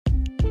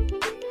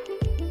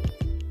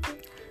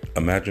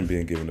Imagine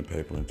being given a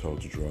paper and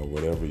told to draw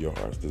whatever your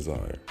heart's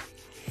desire.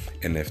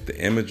 And if the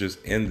images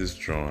in this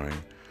drawing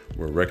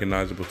were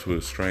recognizable to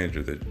a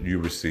stranger, that you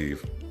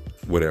receive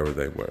whatever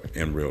they were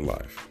in real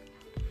life.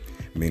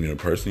 Meaning a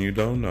person you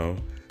don't know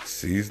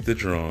sees the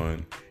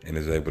drawing and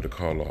is able to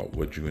call out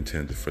what you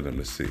intended for them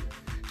to see.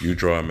 You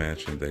draw a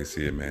mansion, they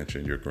see a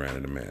mansion, you're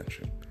granted a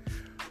mansion.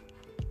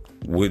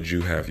 Would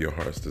you have your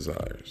heart's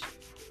desires?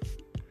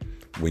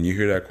 When you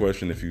hear that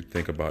question, if you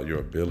think about your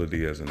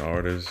ability as an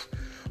artist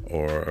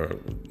or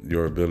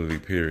your ability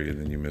period,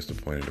 then you missed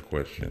the point of the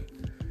question.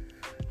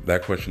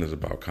 That question is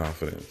about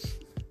confidence.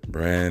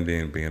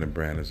 Branding, being a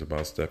brand, is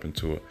about stepping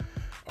to an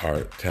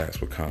art task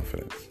with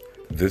confidence.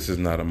 This is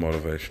not a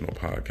motivational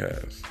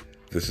podcast.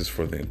 This is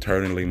for the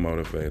internally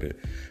motivated,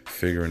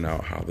 figuring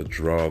out how to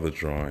draw the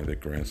drawing that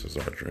grants us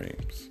our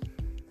dreams.